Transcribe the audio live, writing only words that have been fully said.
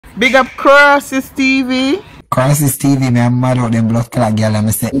Big up Krossez TV. Krossez TV, me I'm mad out them blood clot girl and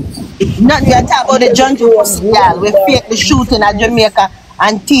me say. Nothing you talk about the junkie pussy girl. We fake the shooting at Jamaica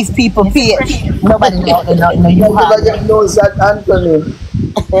and thief people page. Nobody knows you have. Nobody knows that Anthony.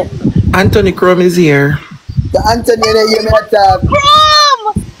 Anthony Chrome is here. The Anthony you may talk.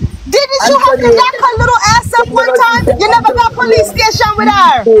 Chrome! Didn't you have to lock her little ass up one time? You never got police station with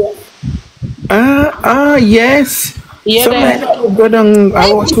her. Yes. Yeah, so go down.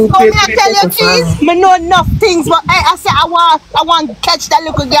 I want to tell you things. Me know enough things, but I say I want to catch that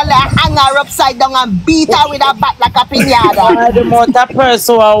little girl and hang her upside down and beat her with her back like a pinata. I don't want that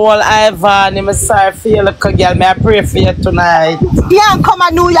person who will Ivan. I'm sorry for you, little girl. May I pray for you tonight. Yeah, come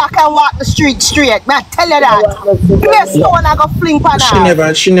to New York and walk the street straight. May I tell you that? Give me a stone I go fling for her.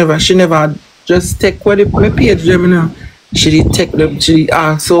 She never just take what my page them now. She did take them. She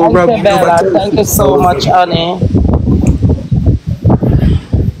so Thank you, Bella. Thank you so much, honey.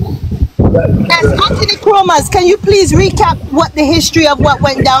 Yes, Anthony Krossez, can you please recap what the history of what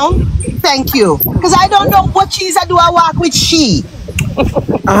went down? Thank you. Because I don't know what cheese I do I walk with she.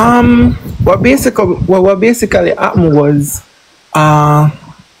 What basically happened was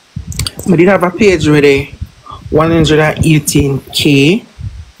we did have a page with a 118K.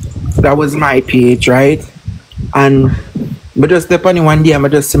 That was my page, right? And but just step on one day I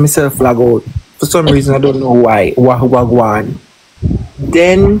just see myself flag out. For some reason I don't know why. What.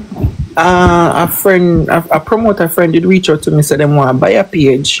 Then a promoter friend did reach out to me, said they want to buy a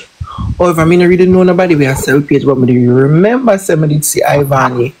page. However, I mean, I really know nobody with a sell page, but I remember somebody did see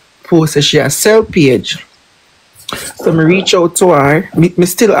Vany post that she has sell page. So I reach out to her. Me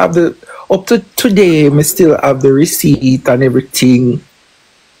still have up to today, me still have the receipt and everything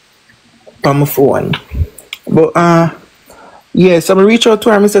on my phone. But yeah, so I reach out to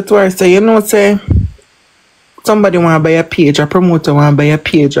her, I said to her, say, you know, say somebody want to buy a page, a promoter want to buy a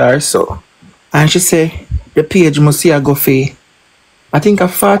page or so. And she say, the page must see a go for, I think a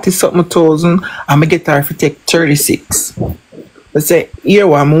 40-something thousand, and I get her to take 36. I say, here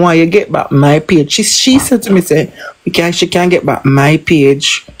what I want you get back my page. She said to me, say, she can't get back my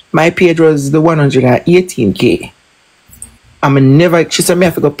page. My page was the 118K. She said, me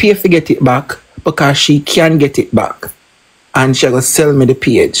have to go pay to get it back because she can get it back. And she will sell me the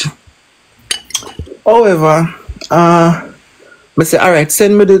page. However, I say, all right,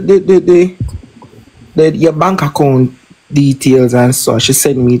 send me your bank account details and so. She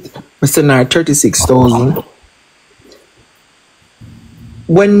sent me, I send her 36,000.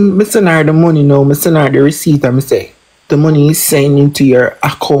 When I send her the money now, I send her the receipt and I say, the money is sent into your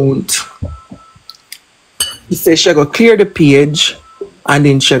account. She say she go clear the page and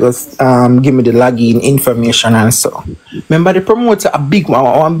then she goes give me the login information and so. Remember the promoter, a big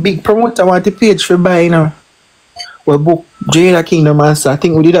promoter want the page for buy now. We book Jada Kingdom and so I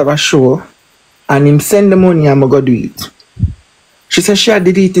think we did have a show and him send the money and I go do it. She said she had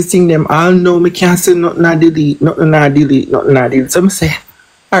deleted thing them all no me can't say nothing I delete. So I say,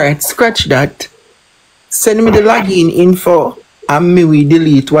 alright, scratch that. Send me the login info and me we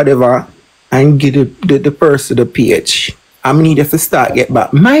delete whatever and give the person the page. I need to start get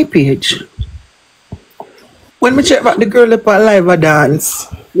back my page. When me check back the girl up on live a dance.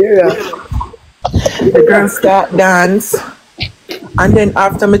 Yeah. The girl start dance. And then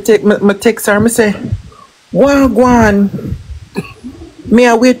after me text her, me say, go on. Me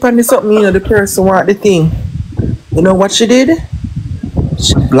I wait for something, you know, the person want the thing. You know what she did?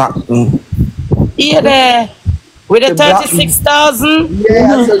 She blocked me. Yeah there. With the 36,000?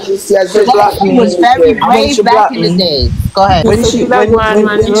 Yeah, so she blocked me. She was very brave back in the day. Go ahead.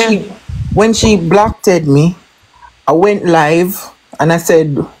 When she blocked me, I went live and I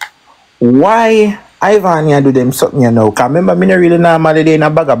said, why Vany do them something, you know? Because remember, me not really normally they in a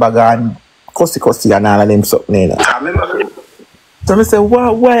baga and cussy and all of them something, you know? So I said,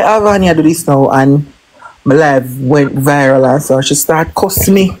 why Vany do this now? And my live went viral and so she started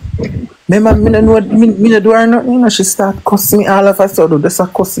cussing me. Remember, me not do her nothing, you know? She started cussing me all of a sudden, just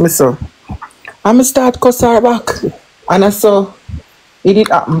cuss me so. And I start cussing her back. And I saw it did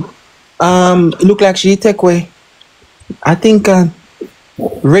happen. It looked like she did take away. I think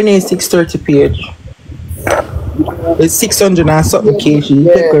Renee 630 page. It's 600 and something K. She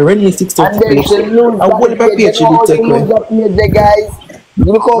did take away. Renee 630 page. I will be page she did take away. Guys,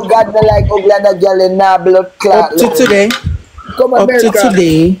 look how God like ugly that girl in blood clot. Up to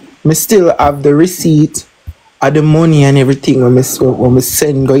today, me still have the receipt of the money and everything when me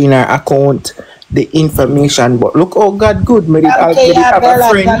send go in her account. The information, but look how God good. We did have a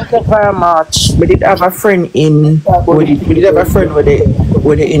friend. Thank you very much. We did have a friend in. We did have a friend with it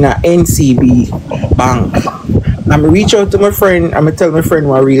in a NCB bank, I'm reach out to my friend. I'm tell my friend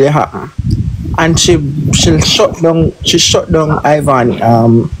what really happened, and she shut down. She shut down Ivan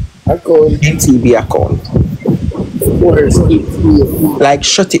NTB account. Like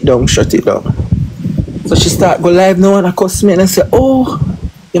shut it down. So she start go live now and I cuss me and I say, oh,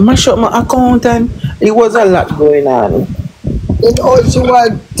 you mash up my account, and it was a lot going on. And all she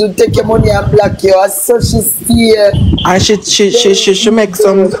want to take your money and block you, so she steal. And she make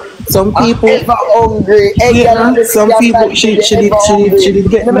some people ever hungry. Yeah, some people she did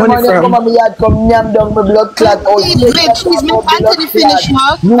get money from. Come nyam down my blood clot. Please make Anthony finish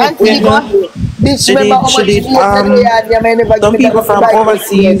now. Anthony go. She did some people from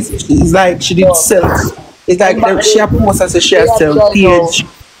overseas. It's like she did sell. It's like she post as a share sell page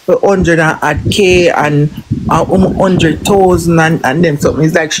for 100K and 100,000 and then something.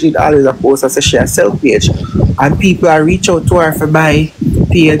 It's like she did always a post as a share sell page, and people are reach out to her for buy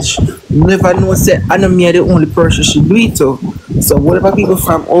page. Never know say I know me the only person she do it to. So whatever people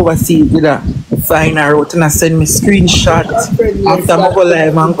from overseas did find her out and I send me screenshots after I go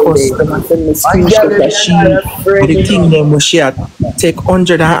live and cuss them and send me screenshots that she the thing them where she had take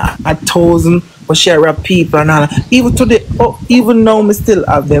 100 and 1,000 but she rap people and all. Even today, even now me still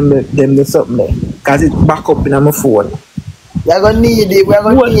have them the something there because it's back up in my phone. We're gonna need it. We're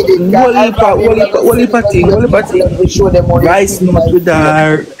gonna need it. What heap of thing. Rice notes with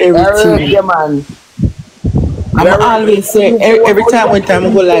her, everything. Man. I'm always say every time when time I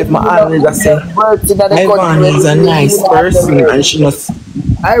go live, I always say Ivan is a nice person and she's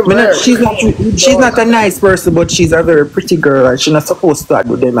not a nice person, but she's a very pretty girl and she's not supposed to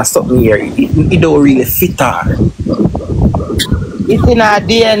do them as something here. It don't really fit her. It's in her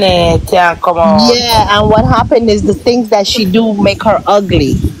DNA, can't come on. Yeah, and what happened is the things that she do make her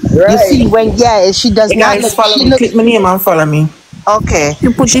ugly. Right. You see, when she does not Guys, follow me. Click my name and follow me. Okay.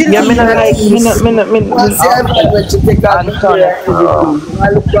 You put it. Yeah, me not like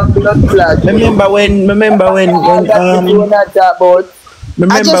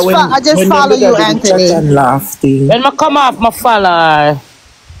Remember when I just follow you, Anthony. And laugh thing. When I come off, my follower.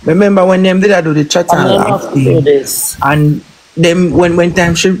 Remember when them did I do the chat and laugh thing? And them when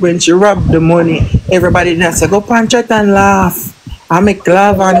she robbed the money, everybody did say go pan chat and laugh. I make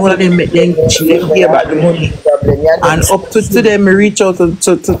laugh and all of them make them hear about the money. And up to them, I reach out to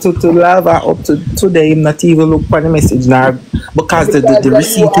Lava, up to them, not even look for the message now because the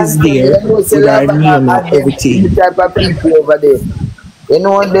receipt is there with our name and everything. The type of people over there. You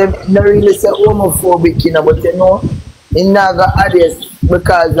know, they not really say homophobic, you know, but you know, in Naga others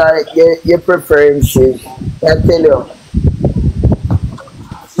because your preferences. I tell you.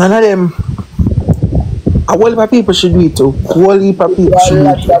 None of them. A whole heap of people should do it too. A whole heap of people should do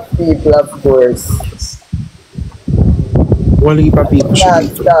it. A lot of people, of course. A whole heap of people should do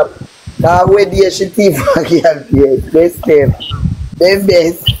it too. Stop. Now, where do you should teeth for girl page? Best them. Them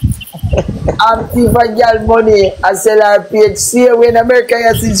best. I'm teeth for girl money and sell her page. See, when America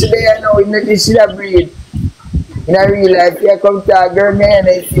you see she there now, you should have breed. In a real life, you come to a girl, man,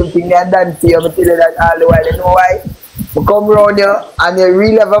 and you think you're done for you, but tell you that all the while. You know why? I come around you and you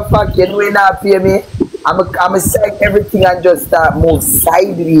really have a fuck, you know you not pay me. I'm a sell everything and just start move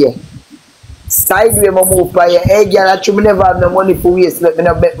sideways. Sideways, I move by your hey girl, I should never have no money for waste. Let me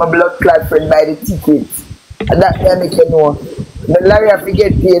not bet my blood clot friend buy the tickets. And that time make you know. But Larry, I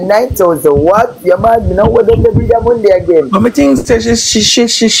forget pay 9,000. What? You mad? Me now what don't bring that money again. But I think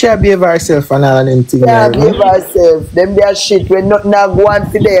she behave herself and all of them things. Yeah, behave herself. Them their shit when nothing now go on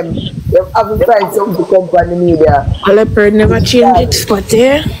for them. They have to find something to come from the media. Leopard never change its spot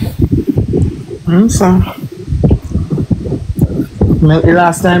there. So the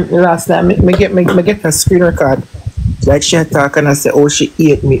last time me get a screen record. Like she talk and I say, oh she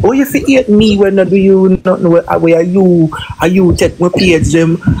hate me. Oh you hate me when I do you nothing where are you take my page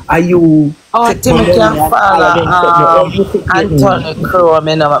them? Are you Timmy can't follow Anthony Crow, I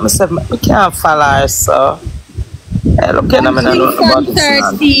mean I can't follow her, so look at them.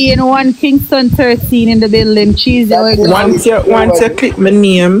 One Kingston 13 in the building. Cheesy. Once you click my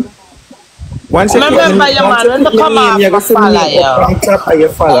name. Once you remember your man, when you come off, I follow you.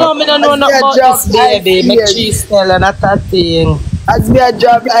 No, I don't know about this baby. Make cheese tell and that thing. As me a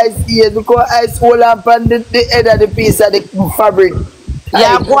job ice here, because ice hold up on the head of the piece of the fabric.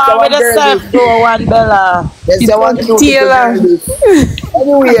 Yeah, go on with the self door one, Bella. Yes, I want to Taylor.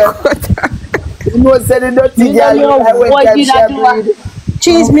 Anyway, you know, say the dirty girl. What did I do?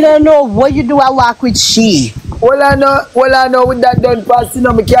 Cheese, me don't know what you do. I work with she. All I know with that done pass, you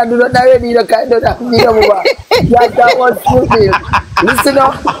know, me can't do nothing already, you know, can't do that. That was stupid. Listen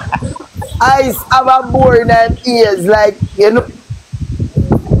up, eyes have a boring and ears, like, you know.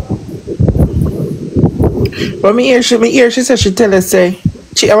 But me hear she said she tell us say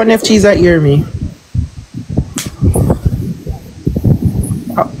I wonder if she's hear me.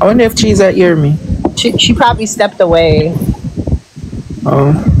 I wonder if she's hear me. She probably stepped away.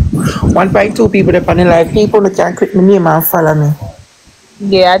 1.2 people up on the live. People that can click my name and follow me.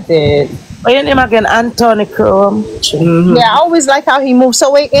 Yeah, I did. What's your name again? Anthony Chrome. Yeah, I always like how he moves.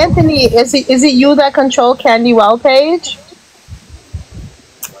 So wait, Anthony, is it you that control Candy Well page?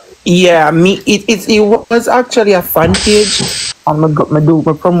 Yeah, it was actually a fan page. I'm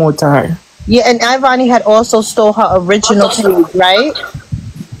gonna promote her. Yeah, and Vany had also stole her original page, right?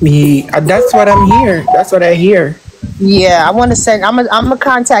 That's what I'm here. That's what I hear. Yeah, I want to send. I'm gonna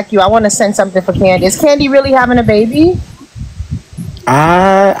contact you. I want to send something for Candy. Is Candy really having a baby?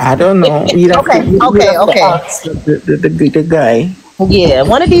 I don't know. Okay. The guy. Yeah,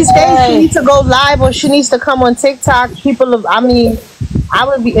 one of these days she needs to go live or she needs to come on TikTok. I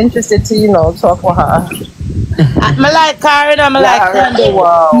would be interested to talk with her. I like Karen. I like Candy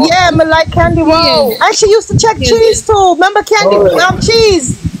Wow. Yeah, I like Candy Wow. Yes. And she used to check cheese too. Remember Candy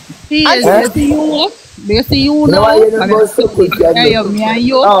Cheese? Yes, they see you now. Me and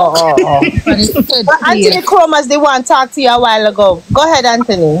you. But Anthony Krossez, they want to talk to you a while ago. Go ahead,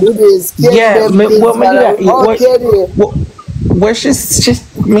 Anthony. Yeah, what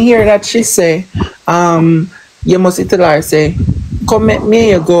me hear that she say, you must tell her say, come make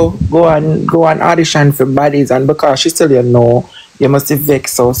me go and audition for bodies, and because she still you must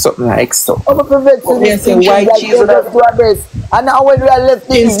vex or something like so. Why cheese and now when we are left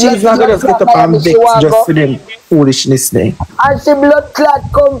cheese not gonna just get up and vex just for them foolishness there. And she blood clot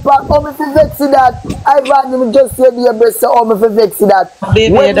come back. Me for vex that. I want just say the breast so me for vex that.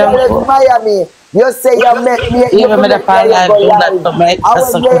 Baby, when you left Miami, you say you met me. You me the pan live do that to make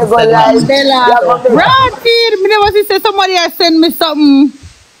us go live. Right, me never see say somebody else send me something.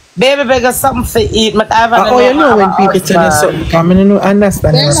 Baby, beg something to eat. But I have you know when people tell you something, come in and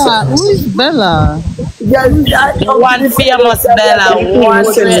understand. Bella, who is Bella? One famous Bella. One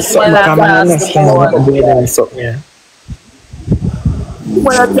famous Bella.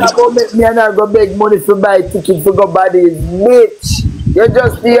 When I talk about make me and I go beg money to buy tickets to go bodies, bitch. You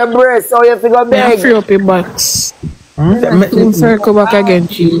just be a breast, so you have to go beg. Free up your box. Circle back again,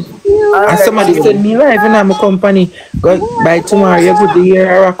 cheese. And somebody send me live in my company. Go by tomorrow, you go the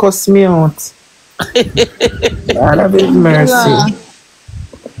year or cuss me out. God have his mercy.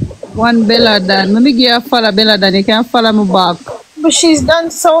 One Bella Dan. Let me give you a follow Bella Dan. You can follow me back. But she's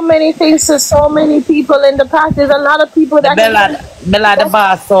done so many things to so many people in the past. There's a lot of people that Bella the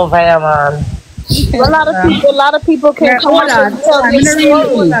boss over here, man. A lot of people can come hold on.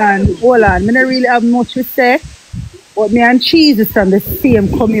 Hold on. I don't really have much to say. But me and Cheese is from the same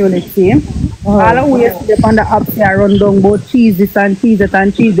community. All the way up on the app here run down about cheese and cheese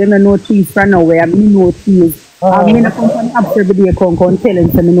and cheese. They don't know cheese from nowhere. Me know cheese. I'm in a company app every day come telling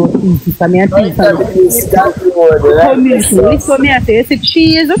them me know cheese. So me and cheese from the community. Listen me I say, you see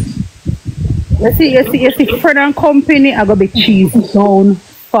cheese? You see friend and company I go be cheese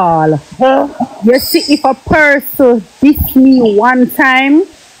downfall. You see if a person diss me one time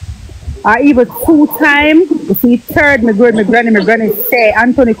or even 2 times, you see third, my granny say,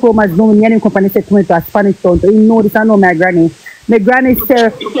 Anthony Krossez know me, and company said to me to a Spanish town, so you know this, I know my granny. My granny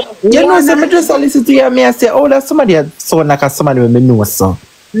say, you know, so I just listen to you and me and say, oh, that's somebody that sound like somebody when me know so.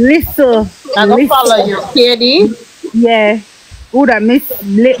 Listen. I'm going to follow you, Katie. Yeah. Who that, Miss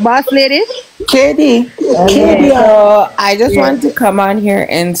Boss Lady? Katie. So I just want to come on here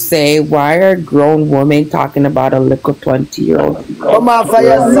and say, why are grown women talking about a little 20-year-old? Come on,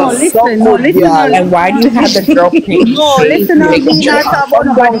 listen. And why do you have the girl page? No, listen, I'm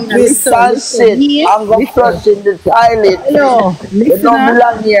going to flush in the toilet. No, listen, don't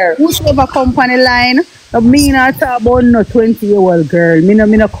belong here. Whoever company line, me not talk about no 20-year-old girl. Me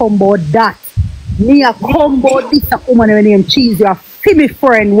no come about that. Me a combo this a woman when name Cheese, you a Phoebe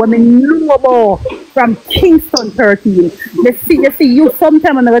friend when me know about from Kingston 13. You see you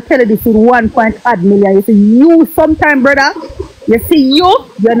sometime I'm gonna tell you this in 1.8 million. You see you sometime brother. You see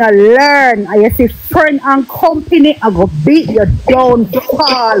you're not learn. And you see friend and company I go beat you down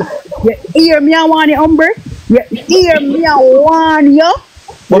fall. You hear me I want you umbre? You hear me I want you?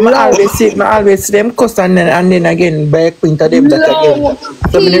 But I always see them cuss and then again by a quint of them that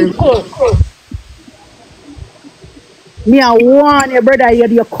again. Me I want you, brother.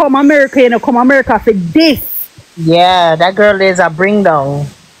 You come America, you come America for this. Yeah, that girl is a bring down.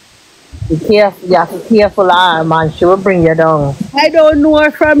 Be careful, you have to be careful, man. She will bring you down. I don't know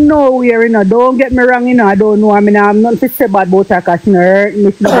her from nowhere, Don't get me wrong, I don't know her. I'm not to say bad about her because she hurt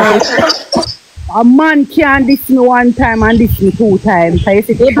me. A man can't diss me one time and diss me 2 times. I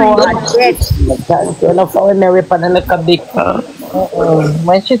say, They three boy. and dead. You know, for when they rip on like a big car.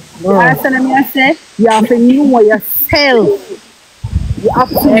 When she. You understand me? I say, you have to know yourself. You have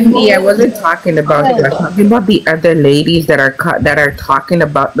to MD, I know wasn't talking about you. I'm talking about the other ladies that are talking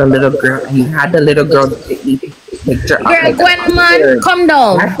about the little girl, and you had the little girl take the picture of Girl, like Gwen, man, come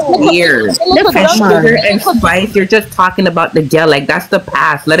down. that's weird. The And fuck, Sugar man. and Spice, you're just talking about the girl like that's the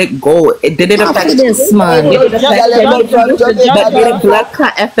past. Let it go. It did it After affect this, man. did it affect Girl, any come from that did a Jamaica. blood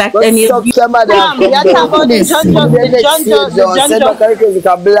clot affect Go any of suck you? your mother and You come talk down. about the This, junjo, man. the Next junjo, stage, the John. Send junjo, back a request, you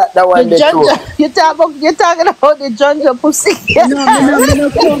can black that the one there too. junjo. You're talking about the junjo pussy.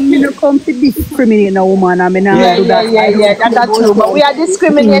 me no come to discriminate a woman. I mean, Yeah, I do yeah, that. yeah, I yeah. don't That's care not about true. But we them. are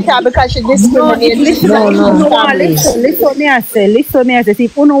discriminating her because she No, if discriminates listen, in if his you want, family. listen me I say, if you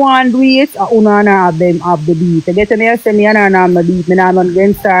don't want to do it, you don't have them have the beat. You get me I say, me and her have the beat, me not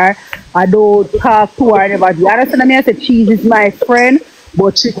against her, I don't talk to her, never. You understand me I say, Cheese is my friend,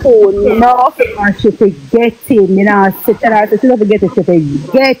 but she told me enough, and she forget it, me not say, tell her, she don't forget it, she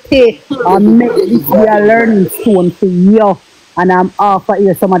forget it, and make this be a learning stone for you, and I'm off for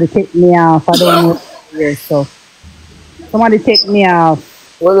you, somebody take me off, I don't know, yeah, so, somebody take me off.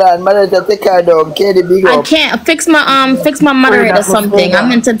 Hold on, mother, just take her down. Katie, big I up. can't fix my moderator something. I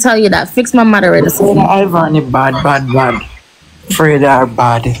meant to tell you that. Fix my moderator Freda something. Ivani bad. Freda are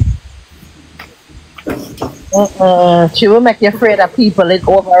bad. She will make you afraid of people in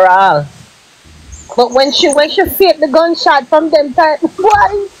overall. But when she feel the gunshot from them time,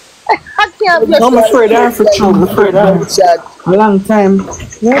 why? I can't be No, I'm afraid her for true. I'm afraid her. A long time.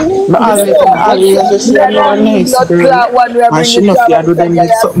 But always just Me say and you're a the nice blood girl. clot one we are And bring she the know trauma you do them girl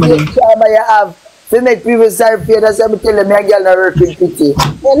with something. you trauma you have. To make people sorry for you, that's why I tell them, my girl not working pity.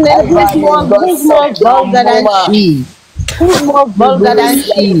 And then who's more vulgar than she? Who's more vulgar than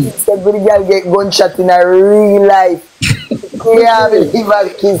she? Every girl get gunshot in a real life. Yeah, believe I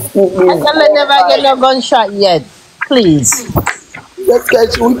kiss me. I tell her never get no gunshot yet. Please. That's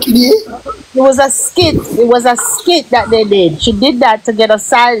because she wicked, eh? It was a skit. It was a skit that they did. She did that to get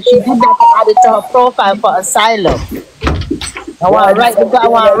asylum. She did that to add it to her profile for asylum. I want to write the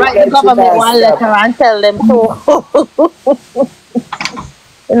government one letter and tell them to.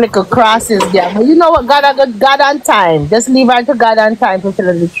 Little crosses, yeah. But you know what? God on time. Just leave her to God on time to tell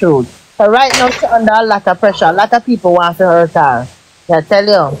her the truth. So right now she's under a lot of pressure. A lot of people want to hurt her. I tell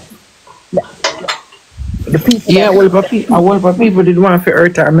you. The people. Yeah, well, people did want to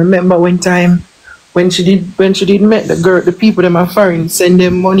hurt her. I remember one time when she did meet the girl, the people them are foreign send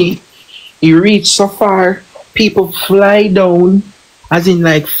them money. He reached so far, people fly down, as in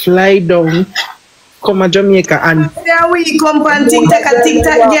like fly down, come to Jamaica and Yeah, we come and take a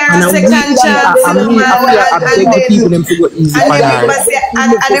TikTok girl a second chance, you know, man,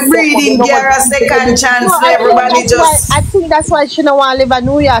 and the breeding girl a second chance, everybody just. I think that's why she don't want to live in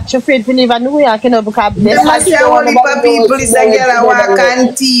New York. She afraid to live in New York, you know, because They must say only for people is a girl a walk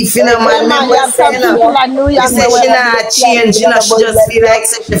and thief, you know, man. you have some people in New York. She say she not change, you know, she just feel like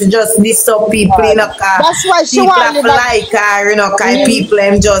she just disturb people, you know, that's why she people want to have live like her, you know, kind people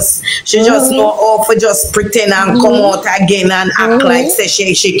them just, she just know how to just pretend and come out again and act like say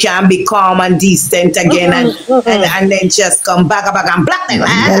she can be calm and decent again and then just come back and black them.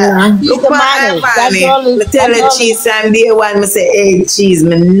 Look my Vany. Me tell the Cheese and day one me say, hey Cheese,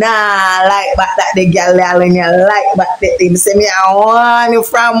 me nah like back that the girl and you like back that thing. Me say me I want you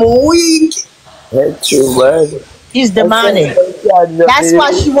from week. That's true, man. She's demanding. That's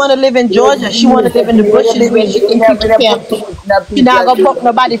why she want to live in Georgia. She want to live in the bushes where she can keep the camp. She not gonna poke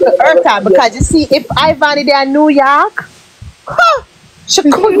nobody for her time because you see, if Ivani there in New York, she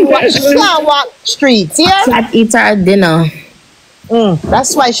couldn't walk. She can't walk streets. Yeah. Fat eat her dinner.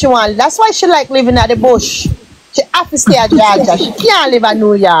 That's why she want. That's why she like living at the bush. She have to stay at Georgia. She can't live in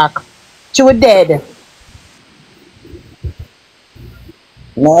New York. She was dead.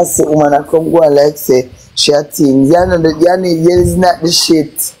 Now say woman I come go and like say she a things. You know is not the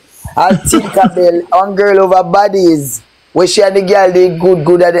shit. I think about one girl over bodies. Where she and the girl they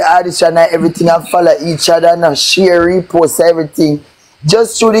good at the audition and everything and follow each other and share, repost everything.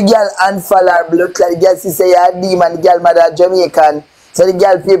 Just through the girl and follow her blood clot. The girl she say you're a demon, the girl mother Jamaican. So the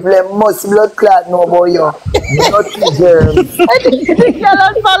girl people must blood clot know about you. Not the germs. The girl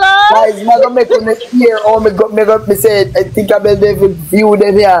unfollow. Guys, I'm gonna make on the ear or me say I think about the view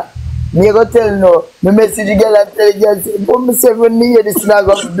them here. Me go tell no. Me message the girl and tell the girl say, but me say when me hear this now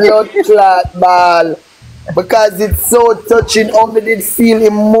go blood clot ball. Because it's so touching how me did feel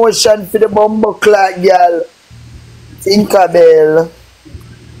emotion for the bumbo clot girl. Tinkerbell.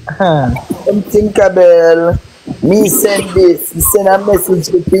 Tinkerbell. Me send this. Me send a message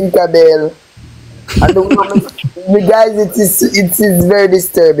to Tinkerbell. And the guys, it is very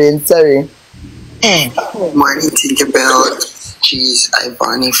disturbing. Sorry. Morning, think about. Jeez,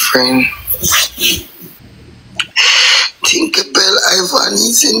 Ivani friend. Think about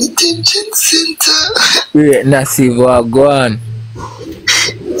Ivani's in the detention center. Wait, Nasib, go on.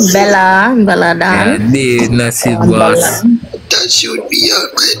 Bella Yeah, Dan. Dave, Nasib, boss. That should be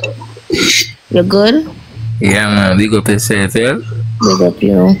alright. You good? Yeah, man, big up yourself, yeah? Big up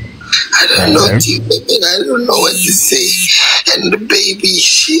you. I don't know, T-Baby, I don't know what to say. And the baby,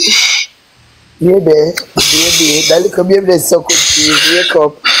 Baby, that little baby is so good. Please wake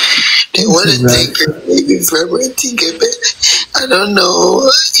up. they want to take her baby from her, T-Baby. I don't know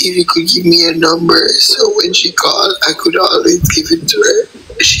if you could give me a number so when she calls, I could always give it to her.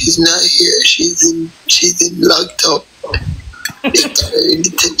 She's not here. She's in locked up. They got her in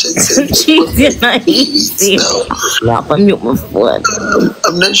detention center. She's nice. Now. I'm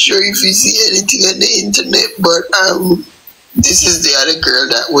not sure if you see anything on the internet, but this is the other girl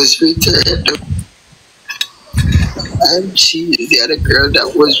that was returned. And she is the other girl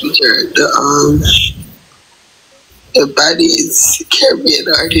that was returned. The body is Caribbean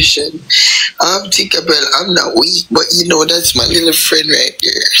audition. Tinkerbell, I'm not weak, but you know that's my little friend right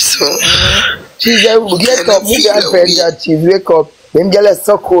there. So she's a wake up, you got friend that she's wake up. Them girls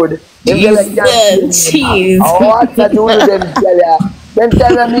so good. Them girls cheese. What to do with them girls? Them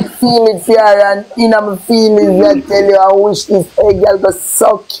tell me feel it for her and in my feelings I tell you I wish this girl go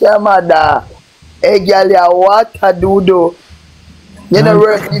suck your mother. Hey girl, what to do? You know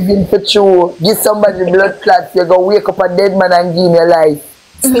worth living for true. Give somebody blood clots, you go wake up a dead man and give him your life.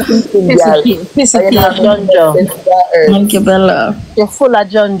 Pissy Jonjo. Thank you, Bella. You're full of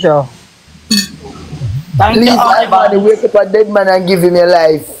Jonjo. Please, everybody wake up a dead man and give him your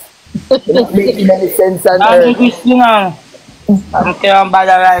life. It don't make any sense on earth. I'm care about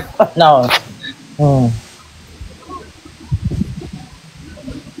the life. No.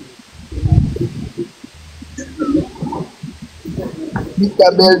 Mr.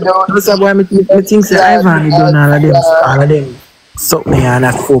 Bell down. That's why I think Ivan done all of them. Suck me and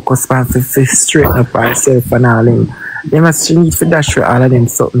not focus on to straighten up herself and all them. They must need for dash for all of them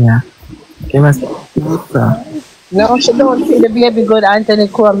suck me. They must No, she don't see the baby good, Anthony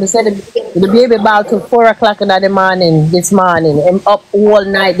Crum. They said the baby about till 4 o'clock in the morning this morning. I'm up all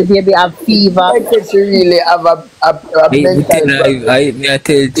night, the baby have fever. I think she really have a mental. I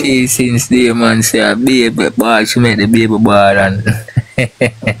tell you since the man say a baby ball, she make the baby ball and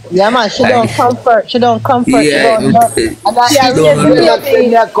yeah man, she don't comfort. Yeah, she don't comfort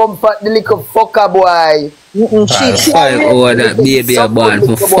the little fucker boy. She 5 hours that baby a ball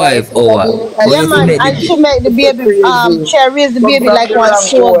for 5 hours. Yeah man, and she make the baby she raise the baby like one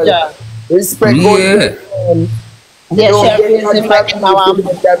soldier. Respect yeah. Yeah, she raise him like one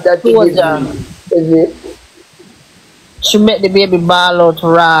soldier. She make the baby ball out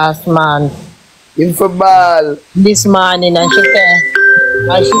ras man. In for ball this morning and she say,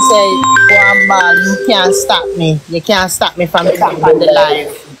 one ball, you can't stop me. You can't stop me from top of the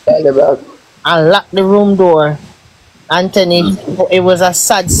life. And lock the room door. Anthony, it was a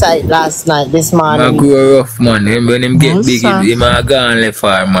sad sight last night, this morning. I grew rough, man. When him get big, him a gone left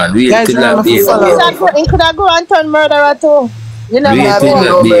far, man. We to that baby. He could have go and turn murderer too. You know what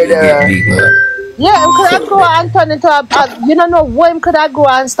I mean? Yeah, him could have go and turn into a you don't know what him could have go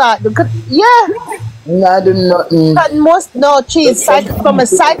and start. Yeah. No, I do not. From a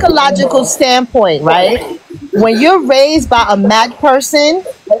psychological standpoint, right? When you're raised by a mad person,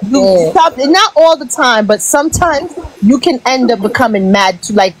 you stop, not all the time, but sometimes you can end up becoming mad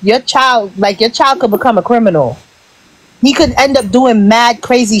too. Like your child could become a criminal. He could end up doing mad,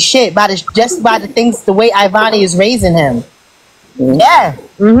 crazy shit just by the things, the way Ivani is raising him. Yeah.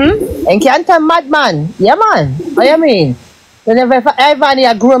 And can't tell madman. Yeah, man. What you mean? Whenever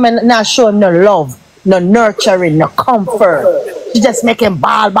Ivani grew him and not show him no love, no nurturing, no comfort. She just make him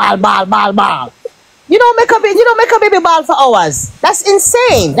ball. You don't make a baby ball for hours. That's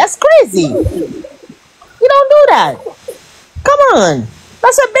insane. That's crazy. You don't do that. Come on.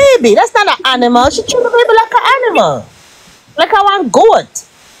 That's a baby. That's not an animal. She treat the baby like an animal. Like I want goat.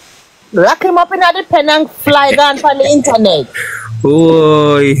 Lock him up in the pen and fly down from the internet.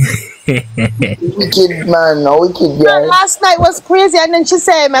 Boy. Wicked man, no wicked girl. Last night was crazy and then she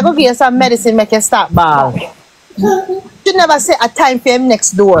said, I go get you some medicine, make you stop ball. She never say a time for him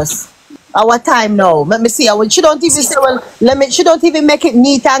next doors. Our time now. Let me see. She don't even say, she don't even make it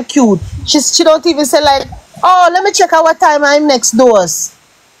neat and cute. She don't even say like, oh, let me check our time I'm next doors.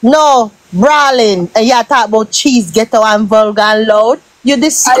 No, brawling. And you talk about cheese, ghetto and vulgar and loud. You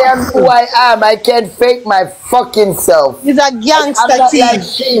this. I am who I am. I can't fake my fucking self. He's a gangster. I'm not like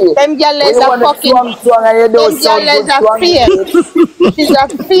she. Them girls are fucking. Them girls are fake. She's a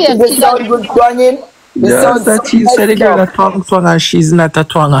fake. Does it sound good twanging? Just that she said the girl a twang and she's not a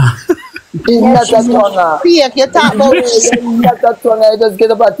twanger. She's not a twanger. Fake. You talk about. She's not a twanger. You just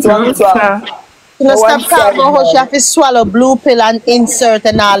get up a twang. You know, stop talking about how she have to swallow blue pill and insert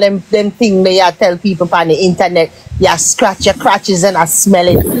and all them things they tell people on the internet. You scratch your crotches and I smell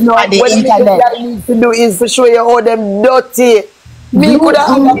it you know, on the what internet. What I need to do is to show you how them dirty. Me could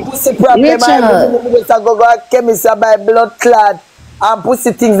have a pussy problem. I just go to a chemist and buy blood clot and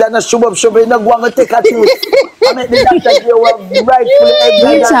pussy things that not shove up. You not go and take a tooth. I make the doctor give you rightful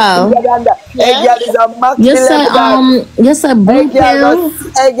egg is a maximum. You said blue pill.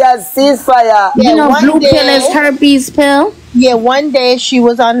 Egg ceasefire. You know, blue pill is herpes pill. Yeah, one day she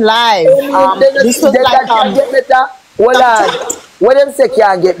was on live. This was like get better. Hold on. What them say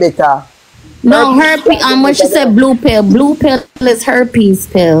can't get better? No, herpes. When she said blue pill is herpes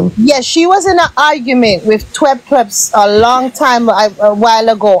pill. Yeah, she was in an argument with Twebs a long time, a while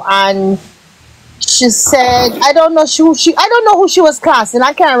ago, and she said, I don't know who she was classing.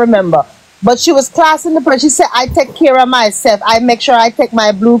 I can't remember, but she was classing the person. She said, I take care of myself. I make sure I take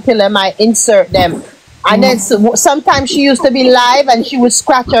my blue pill and I insert them. And then sometimes she used to be live and she would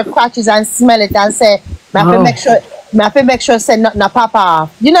scratch her crotches and smell it and say, I have to make sure say nothing pop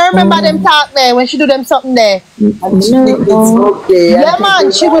off. You know, remember them talk there when she do them something there? Okay. Yeah,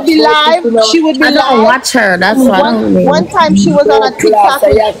 man, she would be live. She would be live. I don't watch her. That's why one time she was on a TikTok.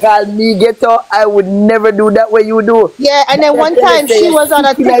 You call me ghetto. I would never do that way you do. Yeah, and then one time she was on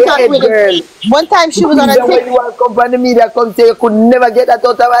a TikTok with a one time she was on a TikTok. When you want to come from the media, come say you could never get that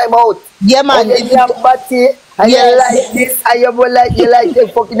out of my mouth. Yeah, man. And you like this, and you like the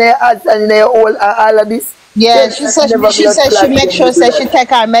fucking ass and your all of this. Yeah, she said she make sure she take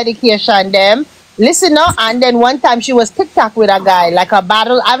her medication them. Listen up, and then one time she was TikTok with a guy, like a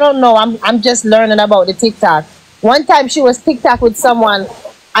battle. I don't know. I'm just learning about the TikTok. One time she was TikTok with someone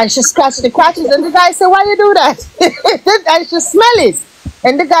and she scratched the crotches and the guy said, why you do that? And she smell it.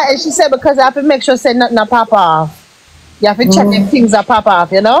 And she said, because I have to make sure say nothing pop off. You have to check if things are pop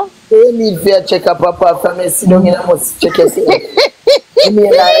off, you know? You need to check a pop off from me. Sit down and I must check yourself.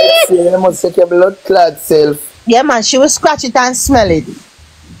 You must check your blood clot self. Yeah, man, she will scratch it and smell it.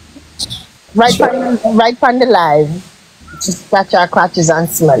 Right on the live. She scratch her crotches and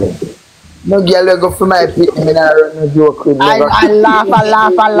smell it. No girl will go for my pit. I run no joke with I laugh.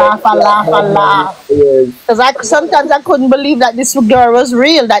 Because sometimes I couldn't believe that this girl was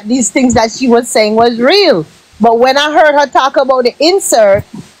real, that these things that she was saying was real. But when I heard her talk about the insert,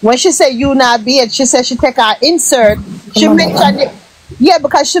 when she said you not be it, she said she take her insert. She mentioned it. Yeah,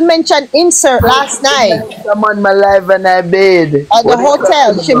 because she mentioned insert last night. I'm on my live and I bed. At the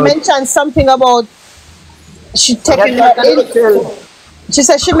hotel. She mentioned something about she taking her insert. She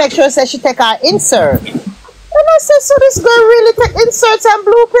said she make sure she take her insert. And I said, so this girl really take inserts and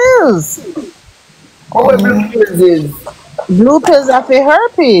blue pills? Oh, blue pills is? Blue pills are for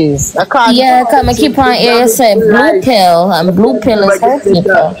herpes. Yeah, come and keep on air say blue pill and blue pill is herpes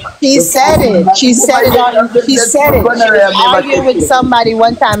pill. She said it. She said it. She said it. She was arguing with somebody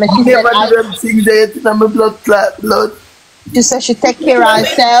one time and she said, she said she take care of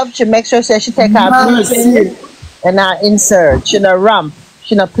herself. She make sure she take her blue pill and her insert. She no ramp.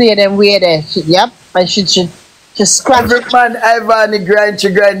 She no play them weird. Yep. And she scratch. Every man Ivany grind, she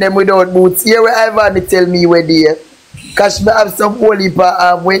grind them without boots. Here where Ivany tell me where they are. Cause I have some holy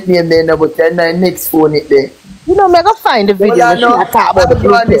wait name there now, but then my next phone it there. You know, me go find the video. Well, I know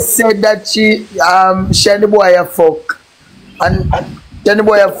Ivany said that she and the boy a fuck. And then the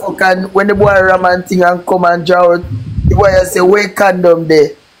boy a fuck, and when the boy romantic and come and draw out, the boy say, where condom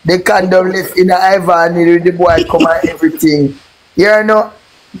there? The condom left in the Ivany, the boy come and everything. You know,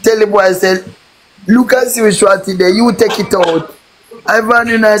 tell the boy, say, look and see which one today, you take it out.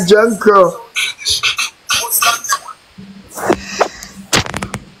 Ivany in a junk crow.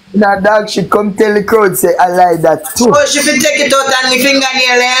 Now dog should come tell the crowd say I like that too. Oh, she will take it out and the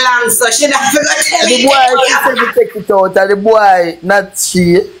fingernail long, so she not forgot to tell the boy she said to take it out and the boy not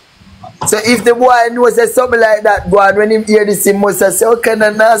she. So if the boy knows that something like that go on, when him hear this he must say, oh kind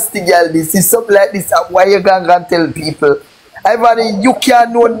of nasty girl this is something like this, why you gonna tell people? Ivany, you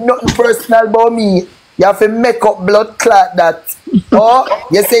can't know nothing personal about me. You have to make up blood clot that. Oh,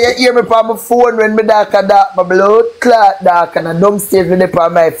 you say you hear me from my phone when me dark my blood clot dark and I don't stay with it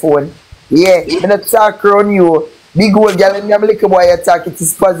on my phone. Yeah, I'm not talk around you. Big old girl, and I'm like boy you talk, it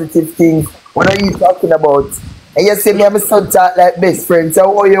is positive things. What are you talking about? And you say me and my son talk like best friends. So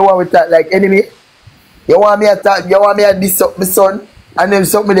how you want me talk like enemy? You want me to talk, you want me to diss up my son? And then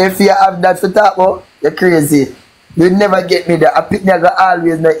something if you have that to talk about, you're crazy. You'd never get me there. I pick me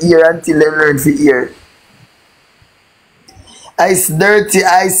always not ear until they learn to ear. Ice dirty,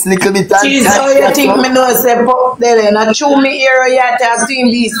 ice little bit. Cheese, how you think me know say pop there? Not true me hear you talk to him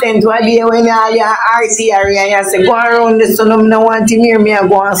decent one day when you are RT area and you say go around this so no want to hear me and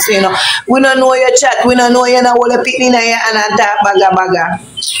go and say no. We don't know your chat, we don't know you know what pick in your hand and talk baga.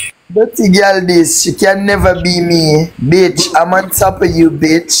 Dirty girl this, she can never be me. Bitch, I'm on top of you,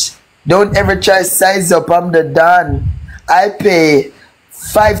 bitch. Don't ever try size up, I'm the Don. I pay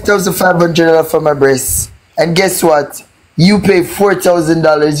 $5,500 for my breasts. And guess what? You pay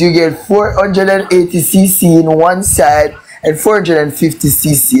 $4,000. You get 480cc in one side and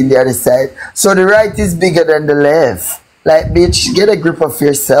 450cc in the other side. So the right is bigger than the left. Like, bitch, get a grip of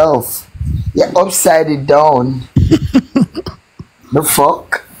yourself. You're upside it down. The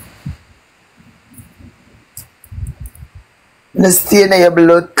fuck? Let's stay in your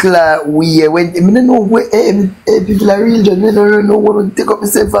blood clot way. When I don't know where people are real, I don't know what to take up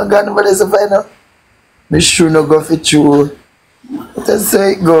myself and go over there to find out. Me sure no go for true. That's how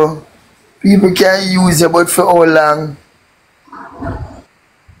it go. People can use you, but for how long?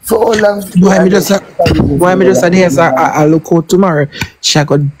 For how long? Why me just here so I look out tomorrow? She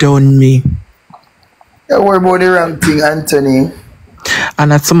got done me. Don't worry about the wrong thing, Anthony.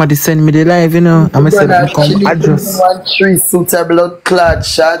 And that somebody send me the live, you know. I'm saying come address. 3 suit of blood clot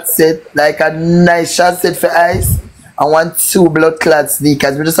shot set, like a nice shot set for ice. I want 2 blood clot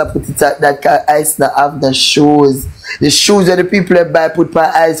sneakers. We just have to put it at that ice now have the shoes. The shoes that the people that buy put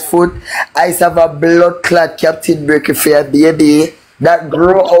by ice foot. Ice have a blood clot Captain Breaker for your baby. That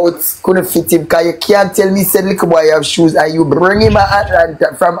grow out couldn't fit him because you can't tell me said little boy have shoes and you bring him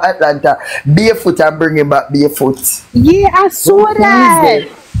from Atlanta barefoot and bring him back barefoot. Yeah, I saw that.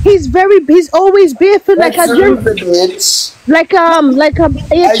 He's always barefoot like a bitch. Like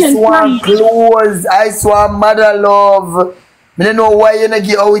Ice want clothes, Ice want mother love. I don't know why you not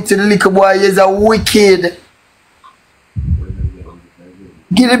give out to the little boy. He's a wicked.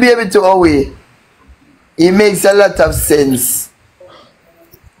 Give the baby to away. It makes a lot of sense.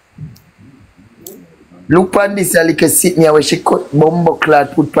 Look on this like a sit me where she cut bumbo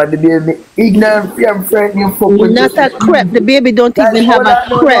clot put on the baby. Ignorant from friend you fuck with. Not a crepe. The baby don't even have a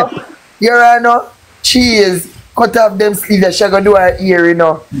crepe. You know, she is cut off them sleeves. She gonna do her ear, you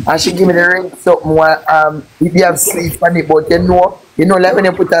know, and she give me the ring something. If you have sleeves on it, but you know, like when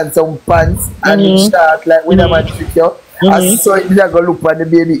you put on some pants and short, like when I'm trick you. I saw it, I go look on the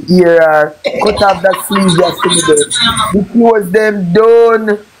baby ear, cut off that sleeve just to me there. The clothes them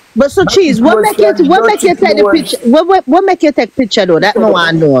done. But so Cheese, what make you take the picture? What make you take picture though? That no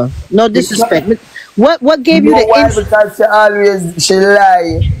one know. No disrespect. What gave you the why? Because she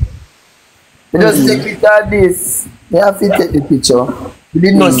lie. You just take it at this. You have to take the picture. You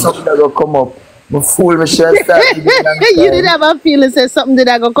didn't know something that will come up. My fool, me sure start. You didn't have a feeling say something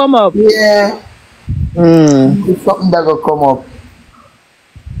that gonna come up. Yeah. Something that will come up.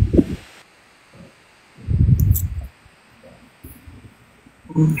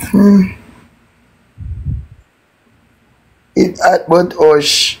 It at but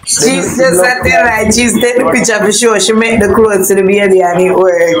Osh. She's just at the right. She's taking the picture for sure. She make the clothes to the baby and it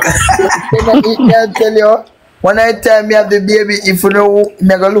work. I tell you, one night time me have the baby, if you know,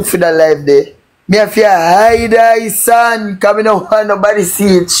 me go look for the live there. Me have to hide his son, coming out and nobody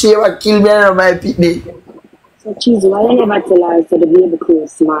see it. She will kill me and my picnic. So Cheese, why you never tell her so the baby could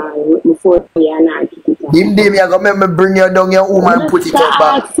smile before you not kick it out? Him day me I go me bring you down your home and put it up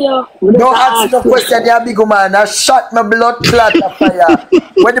back. Don't ask no question, you big man. I shot my blood clot of fire.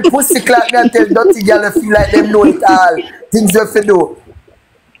 When the pussy clot me I tell dirty girl feel like them know it all. Things you fi do.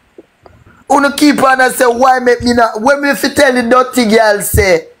 Uno keep on and say why make me not when me fi tell the dirty girl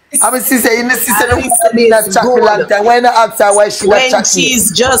say I'm a sister, in the sister that chat me long time. Why not ask her why she not chat me? When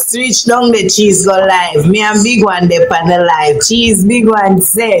Cheese just reached down the Cheese go live. Me and Big One dey on the live. Cheese Big One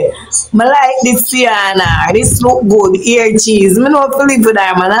say, "Me like this Fiona. This look good. Here Cheese. Me know if I live with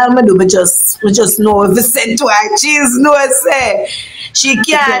her man. All me do me just know if I said to her Cheese no say she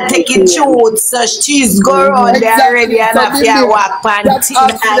can't take it through. So Cheese go around there already and have to walk on thin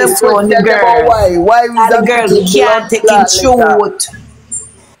ice on the girl. Why the girl can't take it through."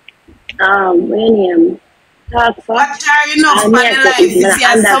 Vany, talk for. Watch her enough for the life. If you see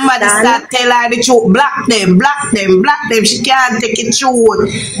somebody start tell her the truth, block them. She can't take it truth.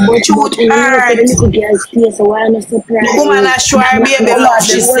 Truth hurt. So why am I surprised? The woman a show her baby love,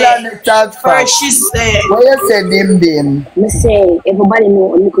 she said. First she said. What you said, them? I say, everybody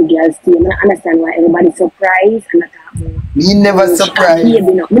know a little girl stay. I understand why everybody surprised and attack me. He never surprised. Me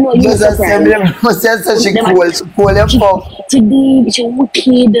know you surprised. She cool and fuck. Today, she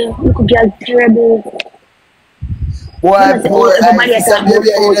wicked. Little girl terrible. Why poor? My baby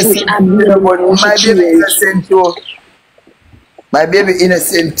innocent too. My baby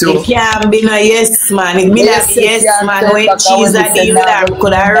innocent too. It can't be no yes man. It be that yes man when Cheese a deal with her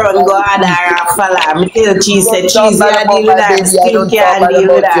could have run go add her and follow. Me tell Cheese said Cheese a deal with her, still can't deal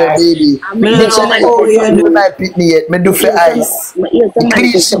with her. Me don't know how you do. My pitney yet. Me do for ice.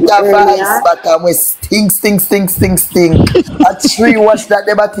 Clean shit off for ice, but I'm with stink. A tree wash that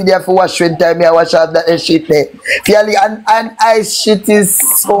the batty there for wash when time I wash out that shit there. Fairly and ice shit is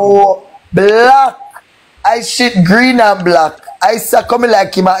so black. Ice shit green and black. I saw coming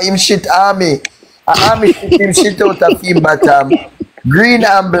like him shit army. Army shit him shit out of him bottom. Green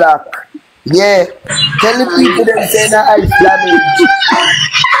and black. Yeah. Tell the people them saying that ice damage.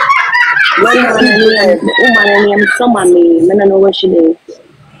 The woman named Summer me. I don't know what she did.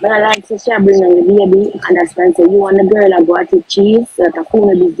 But I like to say bring on the baby. Understand say you want the girl I go at the cheese. So the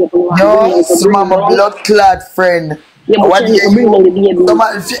phone is different. No, Summer my blood clad friend. Yeah, but you bring on the baby.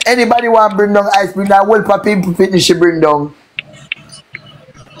 If anybody want to bring down ice, bring that whole people finish she bring down.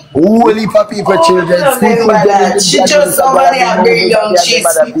 Whole heap of people, children. She just over there bring down cheese.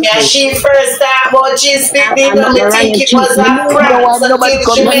 Yeah, she first time about cheese picking and I think it was a prank.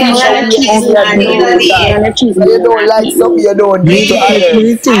 So she mentioned cheese and you don't like something you don't do to others.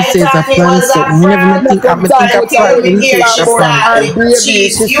 You think it's a plan, so you never think a plan. And baby, she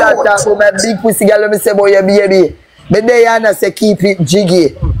start talking about my big pussy girl. Let me say about your baby. But they say keep it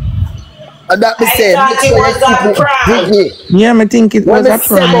jiggy. And that me say, make sure you keep it jiggy. Yeah, I think it was a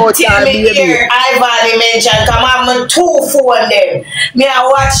prank. Tell me here, Ivany mentioned, come on, my 2 phone them. Me I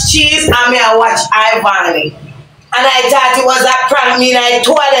watch Cheese and me I watch Ivany. And I thought it was a prank. Me and I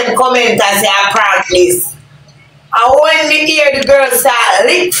told them comment and say a prank this. And when me hear the girl start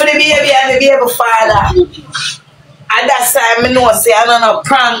lick for the baby and the baby father. And that's time I know say I don't know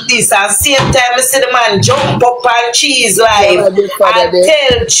prank this and same time I see the man jump up on Cheese live and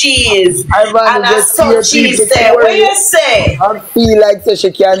tell Cheese and I saw Cheese say, what you say? I feel like so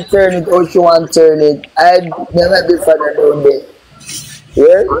she can't turn it or she won't turn it. I never be father down there.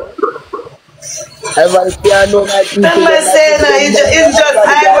 Yeah? Ivany can't know my people. Remember saying it's just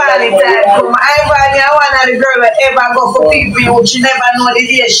Ivany time come. Ivany I one of the girl that ever go for people you she never know the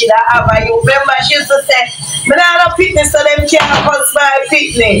day she that have you. Remember she used to say, but I don't fitness so them can't pass by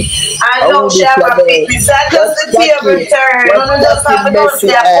fitness. I know she have a fitness. So just the table turn. You don't just have to go to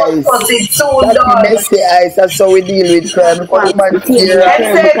their post it soon done. Messy eyes, that's how we deal with crime. Let's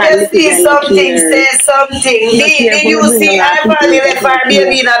say just see something, say something. Did you see Ivany left her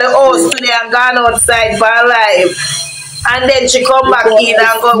baby in the house today and gone outside for her life? And then she come back in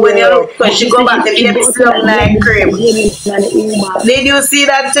and go when you look when she go back the baby slum like crib. Did you see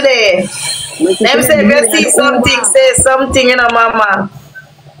that today? Them say if you see something, say something, you know, mama.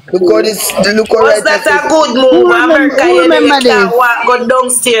 Because was that a good move? America, you can't walk, go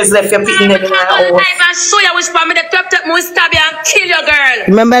downstairs, left your picking in the house. I saw you wish for me to top me stab you and kill your girl.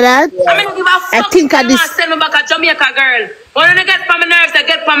 Remember that? I mean, give a fuck. I think I send me back a Jamaica girl. When you get from my nerves, they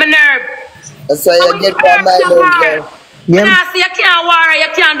get from my nerve. That's why you get from my nerve. Yeah. Nah, see, you can't worry,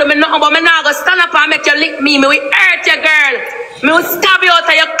 you can't do me nothing, but me now go stand up and make you lick me. Me will hurt you, girl. Me will stab you out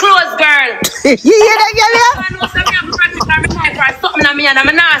of your clothes, girl. You hear that, girl? I know something I'm practicing my life or something on me, and I'm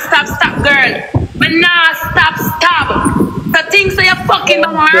not stop, girl. Me not stop. The things that you fucking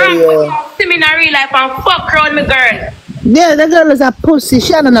around, see me in real life and fuck around me, girl. Yeah, the girl is a pussy.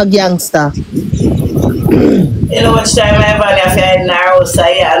 She ain't no gangster. You know what time Ivany have had in her house,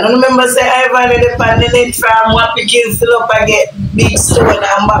 yeah. I don't remember say Ivany depending it from what the kids fill up and get big stone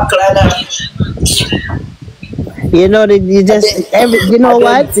and buckler. You know, you know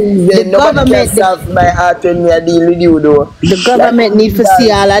what? The government. My heart when me deal with you though. The government need to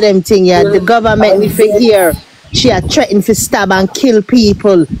see all of them things, yeah. The government need to hear. She are threatened to stab and kill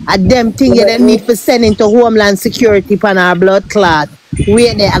people. And them things you don't need to send into Homeland Security for our blood clot.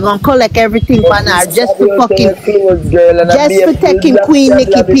 Wait there, I'm gonna collect everything for her just for fucking just for taking Queen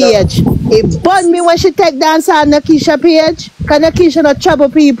Nikki page. It burned me when she take down her Nakisha page. Cause Nakisha not trouble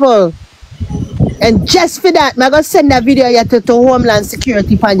people. And just for that, I'm gonna send that video here to Homeland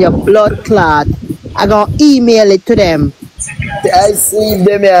Security for your blood clot. I'm gonna email it to them. I see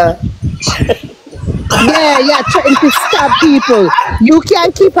them here. Yeah, you're trying to stab people. You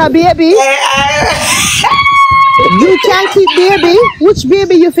can't keep a baby. You can't keep baby. Which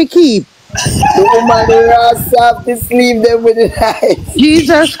baby you fi keep? The woman who have to sleep them with the knife.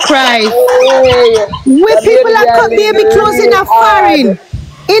 Jesus Christ. Hey, Where the people baby are cut girl baby is clothes in really a hard. foreign.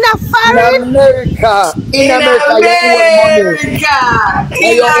 In a foreign? In America, you owe money.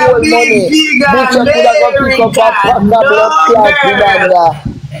 And you owe money. Bitch, you could have go pick up a pack of blood clot in there.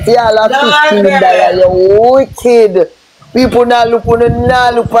 See, all of $15. You wicked. People now look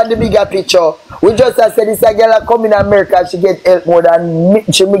at the bigger picture. We just said this a girl come in America, she get help more than me,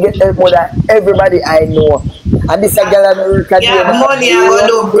 she get help more than everybody I know. And this a girl in America, yeah, money I go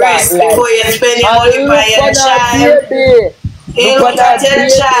do breast before you spend your money by your child. Baby. You look at your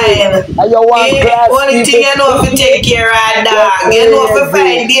child. And you want class Only thing you know if you take care of dog. You know if you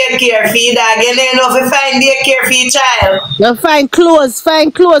find daycare for your dog. You know if you find daycare for your child. You find clothes.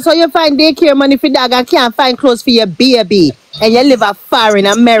 How you find daycare money for dog and can't find clothes for your baby? And you live afar in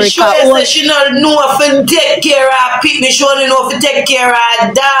America. She don't know if you take care of people. She only know if you take care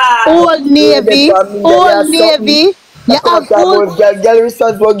of dog. Old Navy. You have good. Girl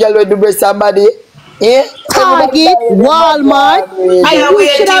responsible girl with the breast somebody. Yeah. Target, Walmart. I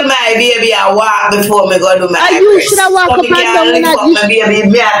wait till my baby I walk before me go do my breast. You should have walked up and down in my baby,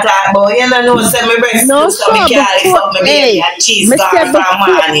 me I talk about. You know, say my breast so me can't lift up my baby and cheese gone from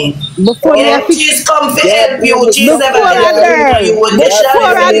morning. Before cheese come to help you. Cheese never help you.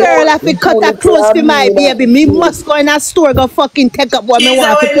 Before a girl have to cut her clothes for my baby, me must go in a store go fucking take up what me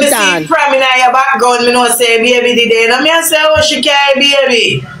want to put on. From in your background, me know say baby did it. And me say oh she carry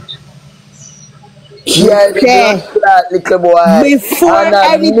baby. Yeah, little boy. Before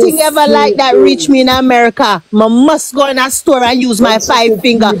anything ever like that reach me in America, I must go in a store and use my 5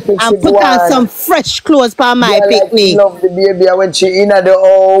 finger and put on some fresh clothes for my picnic. Love the baby when she in the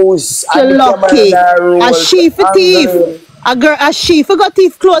house. She lucky. A she for thief. A girl, a she forgot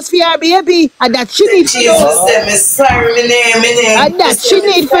thief clothes for her baby. And that she need for do. Sorry, my name. And that she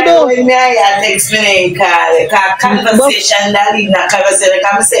need for do. I text my name, conversation that in a conversation.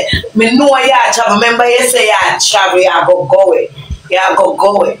 I say, me know you travel. Remember you say you travel, you go away. You go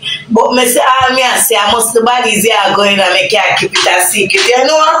away. But me say, me say, I must the bodies you are going to make you keep it a secret. You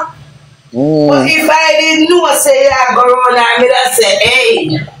know? But if I didn't know, say you go around and me that say,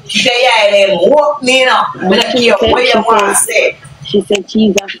 hey. She said, yeah, walk me now. She said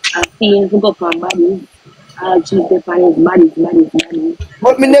she's a feeling to go from bodies. She's the bodies.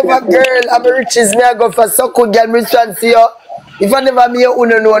 But me never girl, I'm a riches, me I go for so good girl, me stand see you. If I never me you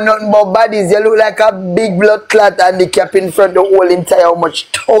know nothing about bodies, you look like a big blood clot and the cap in front of the whole entire how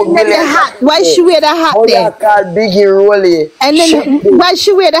much town. Why she wear the hat then? Called Biggie Rolly. And then why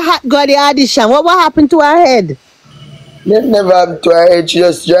she wear the hat go the audition? What happened to her head? That never happened to her head, she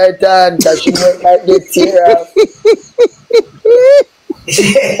just dry it on because she might not get tear off.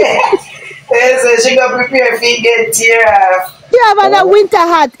 So she got prepared for you get tear off. Yeah, but a winter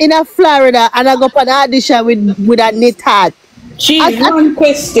hat in a Florida and I go for the audition with a knit hat. One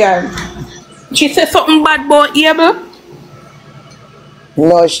question. She said something bad about Abel?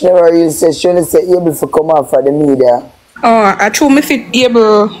 No, she never used to say, she only said Abel for come out for the media. Oh, I told me fit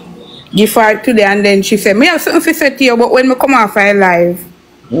Abel give her today and then she said, me have something to say to you, but when me come off I live.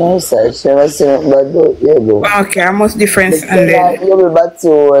 No, sir, she never said something bad about Abel. Okay, I must difference and then. Abel back to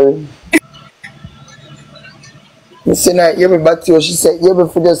all. Listen, Abel back to all. She said, Abel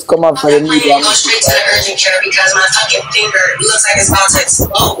for just come off for the media. Go straight to the urgent care because my fucking finger looks like it's about to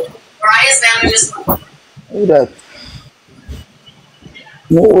explode. Mariah's down in this. Who that?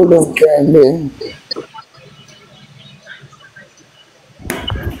 No, hold on, Candy.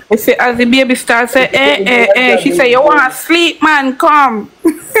 I say, as the baby starts, say, she say, you want to sleep, man, come.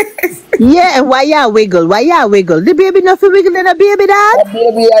 Yeah, why you wiggle? The baby not for wiggle in a baby, dad? A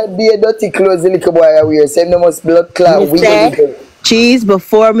baby, I be a dirty clothes, the little boy I wear. Say, no must blood clot, wiggle. Cheese,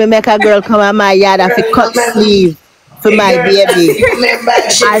 before me make a girl come out my yard, I have to cut sleeve for my baby.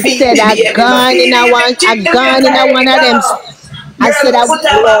 I said, I gone in a one of them. I said,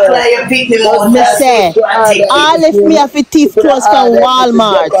 all if me have to thief clothes from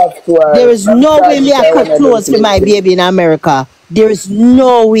Walmart. There is no way me I cut clothes for my baby in America. There is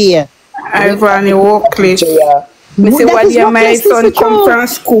no way. I run a workplace. Me say, what day my son come from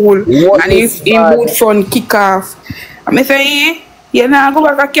school and his boot son kick off. I say, you know, go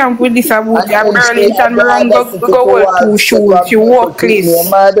back to camp with this about your Burlington, go work 2 shoes, you workplace.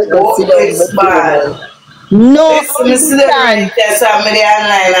 No, listen, right there, so I'm in the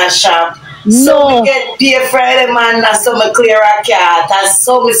online shop. So No. we get paid Friday man, that's so me clear a cat. And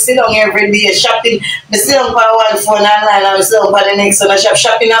so me sit down every day shopping. Me sit down for one phone online and me sit down for the next one. I shop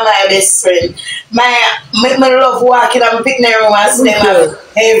shopping on my best friend. Me love walking and picking room and see them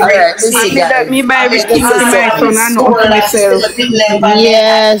every Alright, day. listen guys. Me buy I'm everything gonna for say my something. son and not for myself.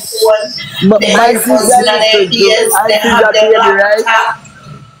 Yes. But Ice is a little too. Ice is a baby, right?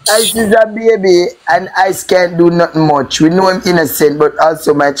 Ice is a baby and Ice can't do nothing much. We know him innocent, but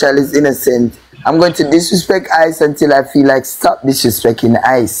also my child is innocent. I'm going to disrespect Ice until I feel like stop disrespecting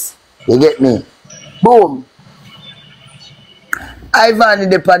Ice. You get me? Boom. Vany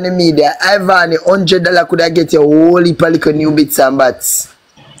the pan the media. Vany $100 could I get you a whole heap of little new bits and bats.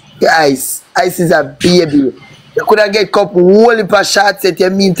 Yeah, Ice is a baby. You could have get couple whole heap of shots that you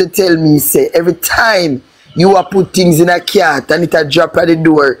mean to tell me, say, every time you are put things in a cart and it a drop at the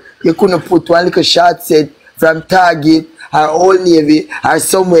door, you couldn't put one little shot set from Target or Old Navy or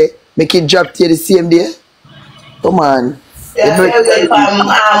somewhere, make it drop to you the same day? Come on. Yeah,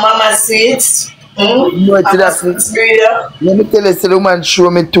 Mama Sweets. Mama Sweets breeder. Let me tell you, the woman show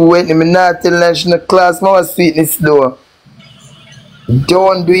me too wet. Me not tell her she in the class, Mama Sweetness though.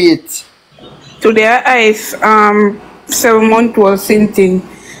 Don't do it. Today Ice 7 months was sinting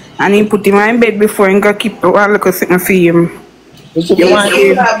and he put him in bed before and got keep a little something for him. You want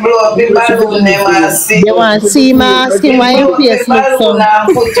to see him asking why your face looks so.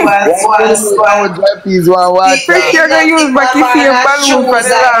 You're gonna use back if you balloon for the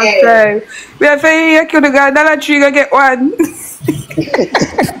last time. We are saying you could go Dollar Tree go get one.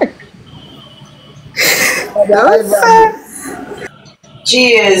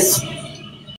 Cheers.